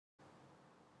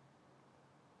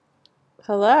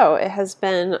Hello, it has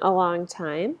been a long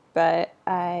time, but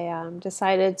I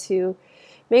decided to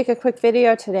make a quick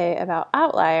video today about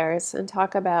outliers and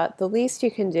talk about the least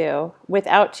you can do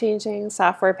without changing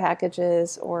software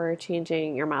packages or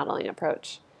changing your modeling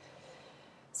approach.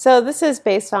 So this is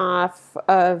based off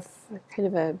of kind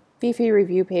of a beefy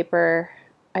review paper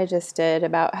I just did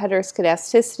about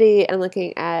heteroscedasticity and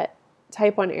looking at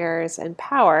type 1 errors and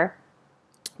power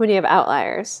when you have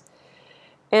outliers.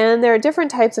 And there are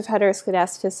different types of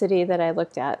heteroscedasticity that I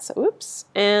looked at. So, oops.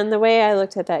 And the way I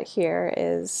looked at that here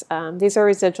is these are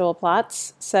residual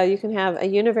plots. So you can have a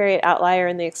univariate outlier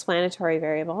in the explanatory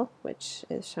variable, which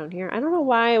is shown here. I don't know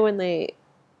why when they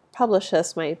published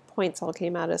this, my points all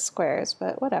came out as squares,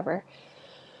 but whatever.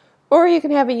 Or you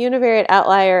can have a univariate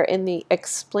outlier in the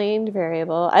explained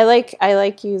variable. I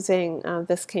like using,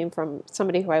 this came from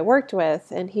somebody who I worked with,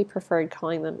 and he preferred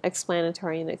calling them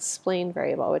explanatory and explained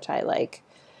variable, which I like.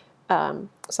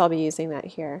 So I'll be using that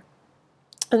here.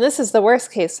 And this is the worst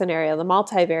case scenario, the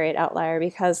multivariate outlier,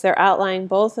 because they're outlying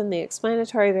both in the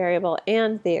explanatory variable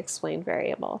and the explained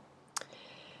variable.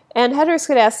 And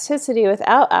heteroscedasticity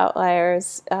without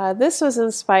outliers, this was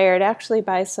inspired actually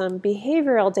by some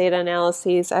behavioral data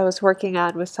analyses I was working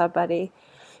on with somebody.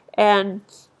 And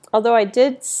although I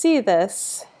did see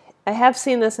this, I have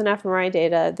seen this in fMRI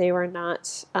data, they were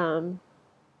not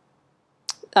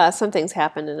some things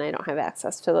happened and I don't have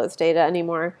access to those data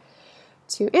anymore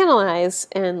to analyze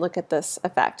and look at this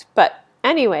effect. But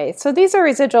anyway, so these are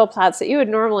residual plots that you would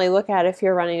normally look at if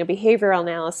you're running a behavioral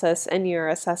analysis and you're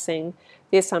assessing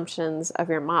the assumptions of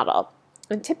your model.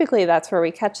 And typically that's where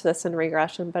we catch this in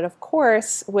regression. But of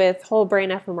course, with whole brain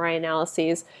fMRI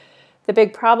analyses, the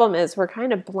big problem is we're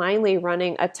kind of blindly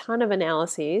running a ton of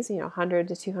analyses, 100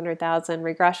 to 200,000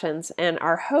 regressions. And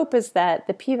our hope is that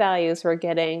the p-values we're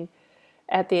getting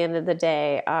at the end of the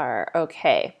day are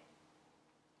okay.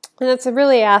 And it's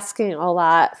really asking a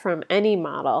lot from any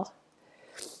model.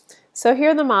 So here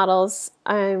are the models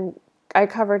I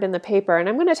covered in the paper, and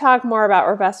I'm going to talk more about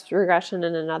robust regression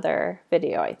in another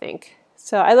video, I think.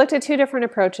 So I looked at two different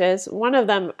approaches. One of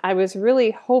them I was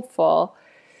really hopeful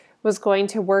was going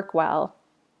to work well,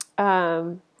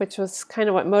 which was kind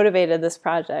of what motivated this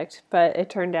project, but it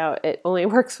turned out it only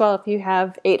works well if you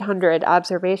have 800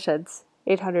 observations.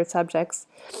 800 subjects.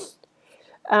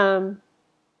 I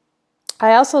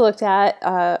also looked at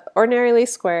ordinary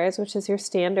least squares, which is your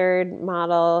standard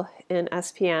model in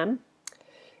SPM.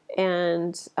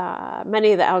 And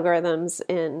many of the algorithms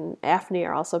in AFNI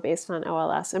are also based on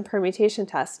OLS and permutation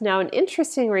tests. Now, an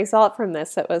interesting result from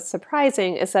this that was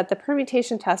surprising is that the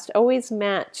permutation test always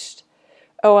matched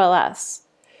OLS.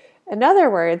 In other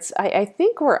words, I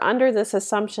think we're under this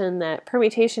assumption that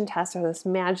permutation tests are this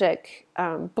magic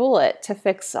bullet to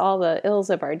fix all the ills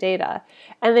of our data,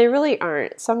 and they really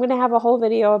aren't. So I'm going to have a whole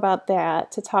video about that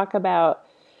to talk about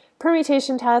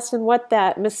permutation tests and what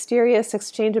that mysterious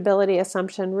exchangeability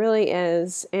assumption really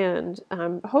is, and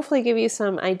hopefully give you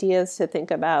some ideas to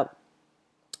think about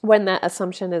when that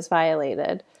assumption is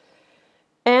violated.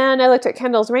 And I looked at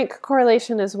Kendall's rank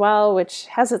correlation as well, which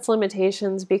has its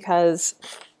limitations because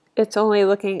it's only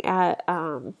looking at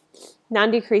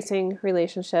non-decreasing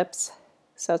relationships,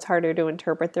 so it's harder to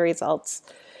interpret the results.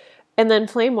 And then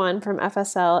Flame 1 from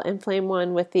FSL and Flame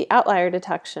 1 with the outlier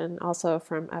detection, also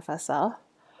from FSL.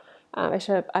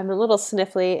 I'm a little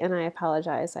sniffly and I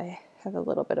apologize. I have a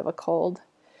little bit of a cold.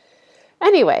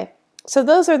 Anyway, so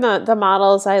those are the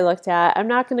models I looked at. I'm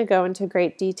not going to go into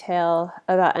great detail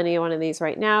about any one of these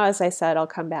right now. As I said, I'll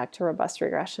come back to robust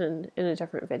regression in a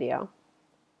different video.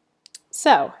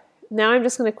 So now I'm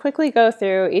just going to quickly go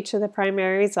through each of the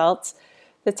primary results.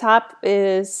 The top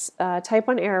is type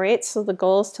 1 error rate, so the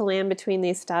goal is to land between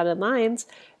these dotted lines,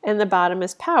 and the bottom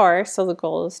is power, so the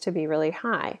goal is to be really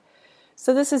high.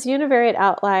 So this is univariate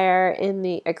outlier in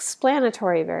the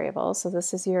explanatory variable, so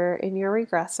this is in your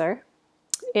regressor.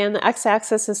 And the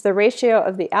x-axis is the ratio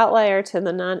of the outlier to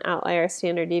the non-outlier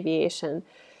standard deviation.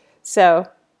 So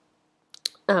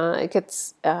it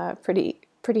gets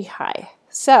pretty high.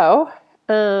 So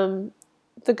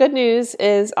the good news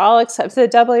is all except the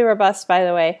doubly robust, by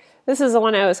the way, this is the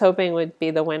one I was hoping would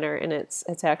be the winner, and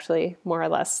it's actually more or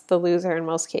less the loser in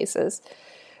most cases.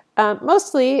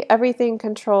 Mostly everything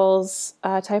controls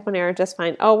type 1 error just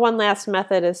fine. Oh, one last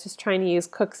method is just trying to use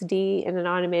Cook's D in an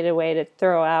automated way to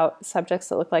throw out subjects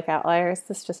that look like outliers.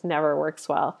 This just never works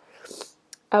well.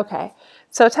 Okay,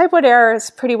 so type 1 error is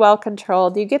pretty well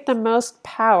controlled. You get the most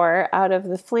power out of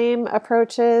the flame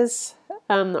approaches.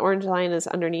 The orange line is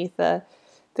underneath the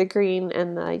green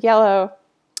and the yellow,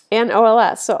 and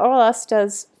OLS. So OLS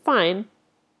does fine.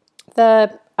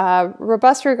 The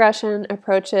robust regression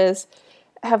approaches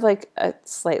have like a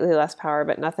slightly less power,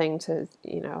 but nothing to,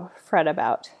 fret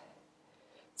about.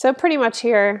 So pretty much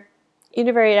here,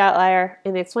 univariate outlier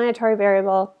in the explanatory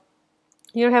variable,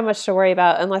 you don't have much to worry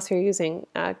about unless you're using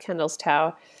Kendall's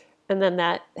tau. And then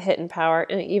that hit in power,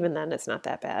 and even then it's not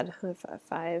that bad,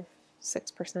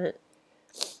 5-6%.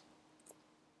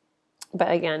 But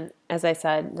again, as I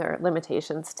said, there are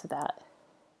limitations to that.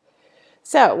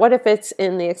 So what if it's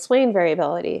in the explained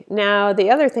variability? Now,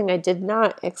 the other thing I did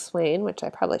not explain, which I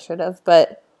probably should have,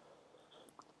 but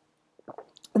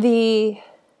the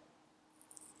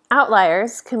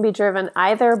outliers can be driven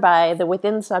either by the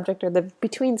within subject or the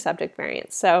between subject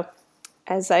variance. So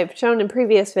as I've shown in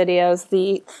previous videos,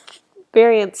 the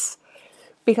variance,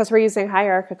 because we're using a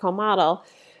hierarchical model,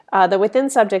 the within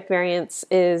subject variance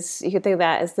is, you could think of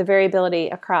that as the variability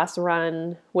across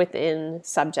run within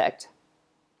subject,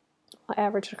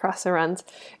 averaged across the runs.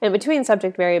 And between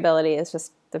subject variability is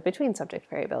just the between subject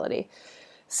variability.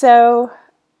 So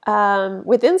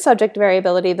within subject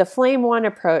variability, the Flame 1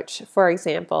 approach, for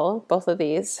example, both of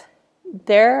these,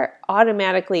 they're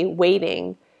automatically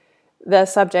weighting the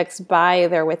subjects by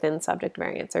their within subject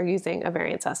variance, or using a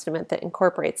variance estimate that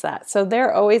incorporates that. So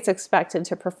they're always expected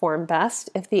to perform best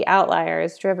if the outlier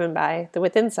is driven by the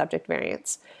within subject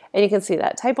variance. And you can see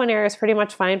that type 1 error is pretty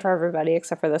much fine for everybody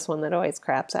except for this one that always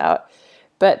craps out.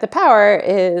 But the power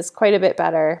is quite a bit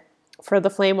better for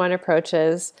the Flame 1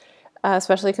 approaches,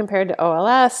 especially compared to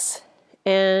OLS,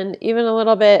 and even a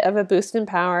little bit of a boost in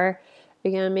power.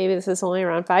 Again, maybe this is only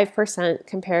around 5%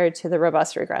 compared to the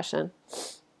robust regression.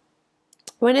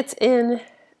 When it's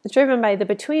driven by the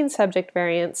between subject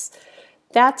variance,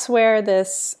 that's where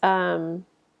this Flame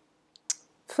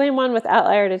 1 with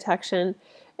outlier detection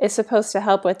is supposed to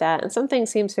help with that. And something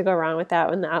seems to go wrong with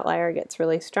that when the outlier gets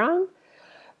really strong.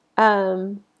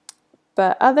 But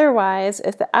otherwise,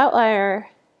 if the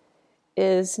outlier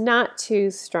is not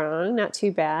too strong, not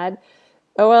too bad,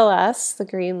 OLS, the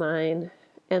green line,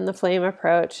 and the Flame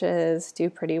approaches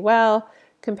do pretty well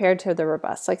compared to the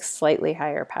robust, like slightly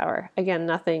higher power. Again,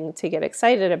 nothing to get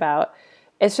excited about.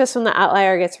 It's just when the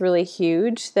outlier gets really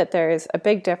huge that there's a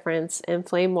big difference, and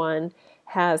Flame 1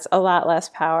 has a lot less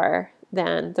power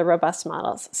than the robust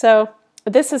models. So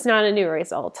this is not a new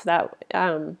result.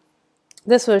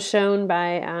 This was shown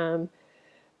by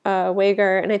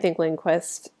Wager and I think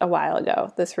Lindquist a while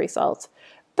ago, this result.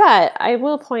 But I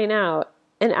will point out,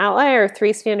 an outlier of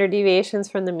 3 standard deviations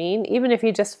from the mean, even if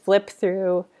you just flip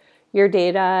through your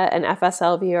data, an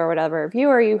FSL view or whatever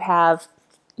viewer you have,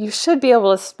 you should be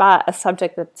able to spot a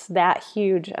subject that's that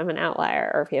huge of an outlier,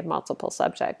 or if you have multiple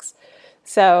subjects.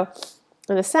 So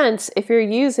in a sense, if you're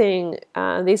using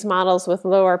these models with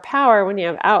lower power when you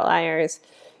have outliers,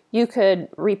 you could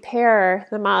repair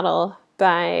the model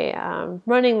by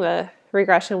running the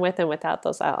regression with and without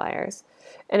those outliers.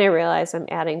 And I realize I'm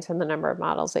adding to the number of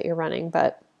models that you're running,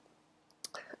 but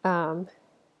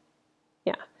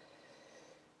yeah.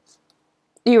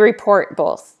 You report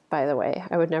both, by the way.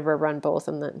 I would never run both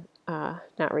and then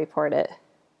not report it.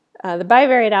 The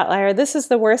bivariate outlier, this is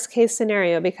the worst case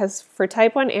scenario because for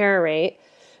type 1 error rate,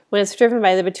 when it's driven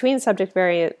by the between subject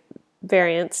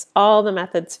variance, all the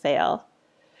methods fail.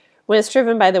 When it's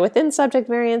driven by the within subject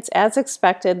variance, as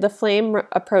expected, the Flame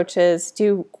approaches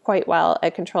do quite well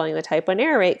at controlling the type 1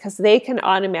 error rate because they can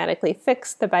automatically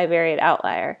fix the bivariate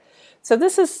outlier. So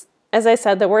this is, as I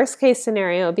said, the worst case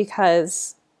scenario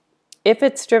because if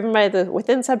it's driven by the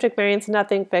within subject variance,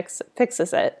 nothing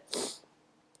fixes it.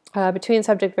 Between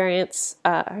subject variance,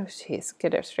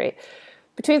 get it straight.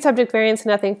 Between subject variance,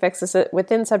 nothing fixes it.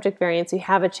 Within subject variance, you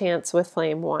have a chance with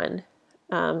Flame 1.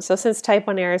 So since type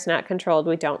 1 error is not controlled,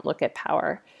 we don't look at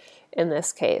power in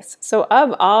this case. So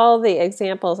of all the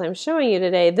examples I'm showing you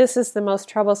today, this is the most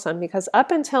troublesome because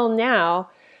up until now,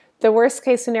 the worst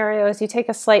case scenario is you take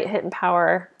a slight hit in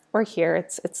power, or here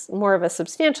it's more of a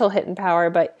substantial hit in power,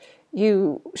 but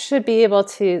you should be able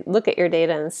to look at your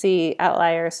data and see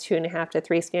outliers 2.5 to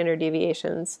 3 standard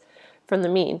deviations from the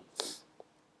mean.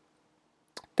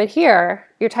 But here,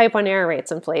 your type 1 error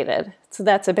rate's inflated, so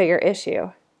that's a bigger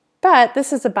issue. But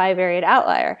this is a bivariate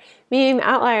outlier, meaning the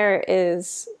outlier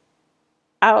is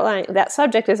outlying, that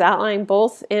subject is outlying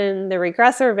both in the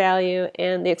regressor value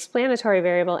and the explanatory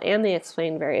variable and the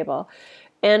explained variable.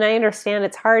 And I understand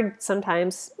it's hard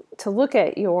sometimes to look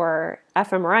at your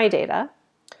fMRI data,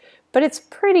 but it's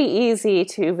pretty easy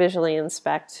to visually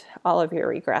inspect all of your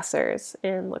regressors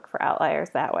and look for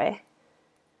outliers that way.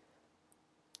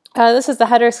 This is the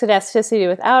heteroscedasticity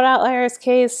without outliers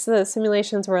case. The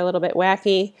simulations were a little bit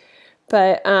wacky,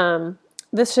 but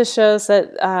this just shows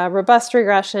that robust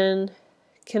regression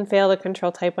can fail to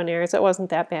control type 1 errors. It wasn't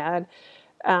that bad.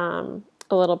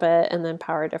 a little bit, and then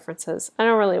power differences. I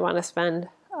don't really want to spend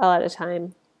a lot of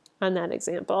time on that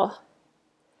example.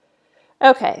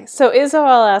 Okay, so is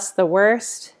OLS the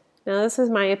worst? Now this is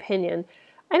my opinion.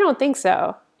 I don't think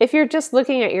so. If you're just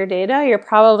looking at your data, you're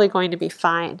probably going to be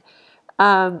fine.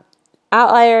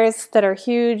 Outliers that are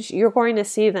huge, you're going to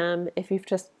see them if you've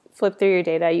just flipped through your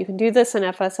data. You can do this in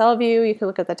FSL view. You can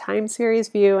look at the time series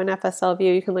view in FSL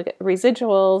view. You can look at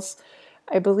residuals.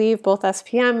 I believe both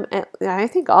SPM and I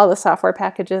think all the software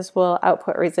packages will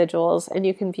output residuals, and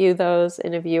you can view those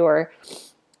in a viewer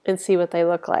and see what they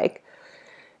look like.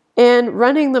 And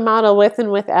running the model with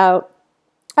and without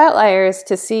outliers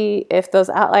to see if those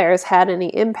outliers had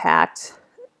any impact,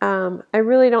 I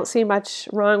really don't see much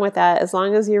wrong with that as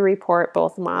long as you report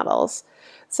both models.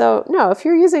 So no, if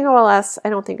you're using OLS, I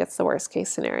don't think it's the worst case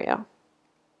scenario.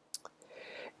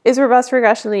 Is robust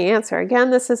regression the answer? Again,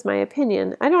 this is my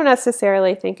opinion. I don't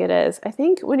necessarily think it is. I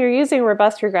think when you're using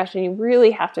robust regression, you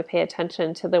really have to pay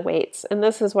attention to the weights. And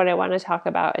this is what I want to talk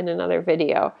about in another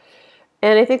video.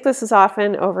 And I think this is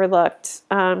often overlooked.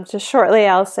 Just shortly,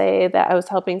 I'll say that I was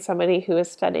helping somebody who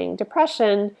was studying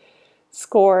depression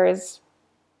scores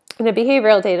in a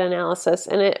behavioral data analysis,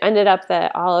 and it ended up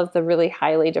that all of the really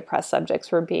highly depressed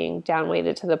subjects were being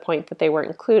downweighted to the point that they weren't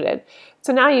included.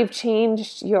 So now you've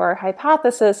changed your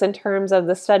hypothesis in terms of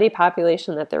the study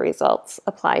population that the results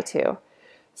apply to.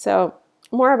 So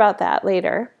more about that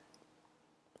later.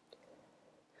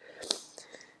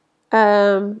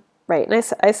 Right, and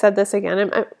I said this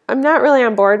again, I'm not really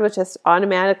on board with just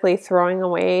automatically throwing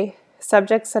away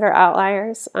subjects that are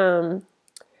outliers.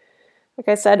 Like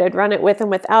I said, I'd run it with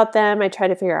and without them. I try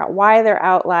to figure out why they're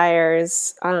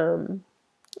outliers,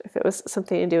 if it was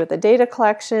something to do with the data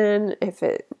collection, if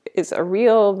it is a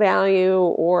real value,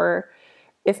 or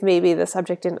if maybe the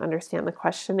subject didn't understand the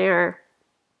questionnaire.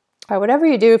 Whatever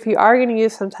you do, if you are going to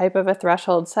use some type of a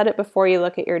threshold, set it before you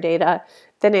look at your data,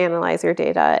 then analyze your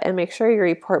data, and make sure you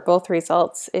report both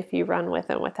results if you run with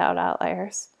and without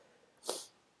outliers.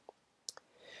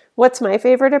 What's my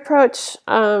favorite approach?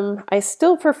 I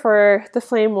still prefer the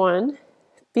flame one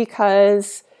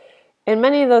because in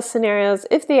many of those scenarios,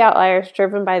 if the outlier is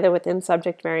driven by the within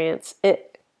subject variance,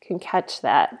 it can catch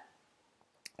that.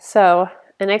 So,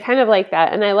 and I kind of like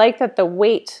that. And I like that the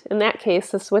weight, in that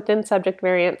case, this within subject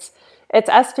variance, it's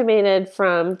estimated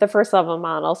from the first level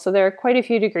model. So there are quite a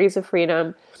few degrees of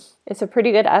freedom. It's a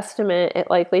pretty good estimate. It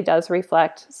likely does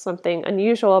reflect something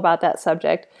unusual about that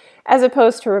subject, as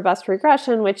opposed to robust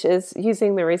regression, which is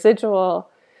using the residual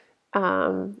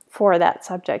for that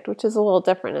subject, which is a little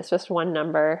different. It's just one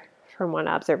number from one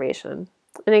observation.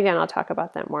 And again, I'll talk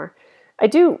about that more. I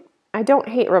don't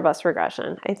hate robust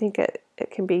regression. I think it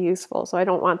can be useful, so I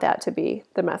don't want that to be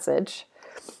the message.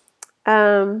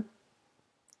 Yeah,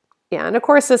 and of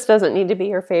course this doesn't need to be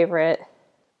your favorite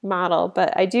model,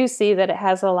 but I do see that it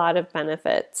has a lot of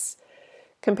benefits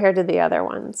compared to the other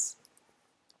ones.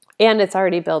 And it's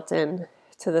already built in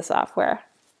to the software.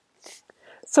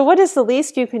 So what is the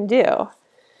least you can do?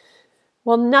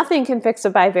 Well, nothing can fix a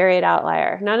bivariate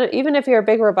outlier. Even if you're a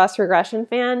big robust regression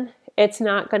fan, it's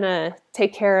not going to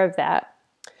take care of that.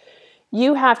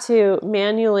 You have to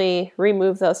manually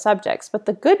remove those subjects. But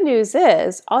the good news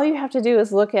is all you have to do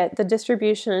is look at the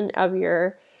distribution of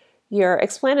your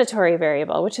explanatory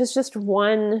variable, which is just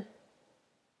one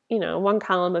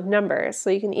column of numbers. So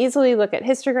you can easily look at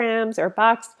histograms or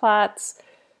box plots,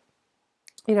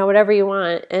 whatever you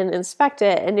want, and inspect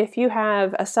it. And if you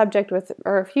have a subject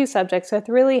or a few subjects with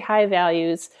really high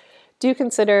values, do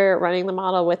consider running the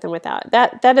model with and without.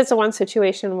 That is the one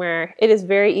situation where it is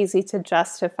very easy to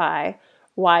justify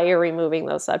why you're removing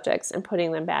those subjects and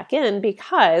putting them back in,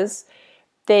 because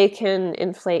they can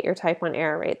inflate your type 1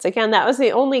 error rates. Again, that was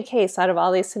the only case out of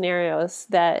all these scenarios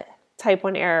that type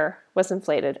 1 error was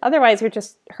inflated. Otherwise, you're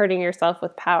just hurting yourself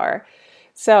with power.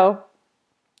 So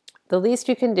the least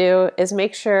you can do is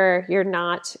make sure you're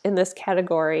not in this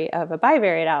category of a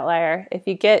bivariate outlier. If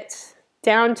you get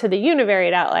down to the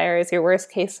univariate outlier as your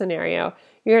worst case scenario,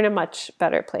 you're in a much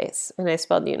better place. And I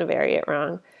spelled univariate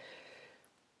wrong.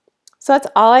 So that's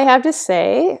all I have to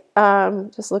say.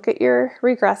 Just look at your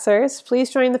regressors. Please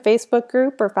join the Facebook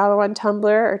group or follow on Tumblr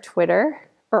or Twitter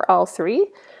or all three,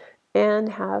 and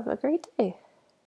have a great day.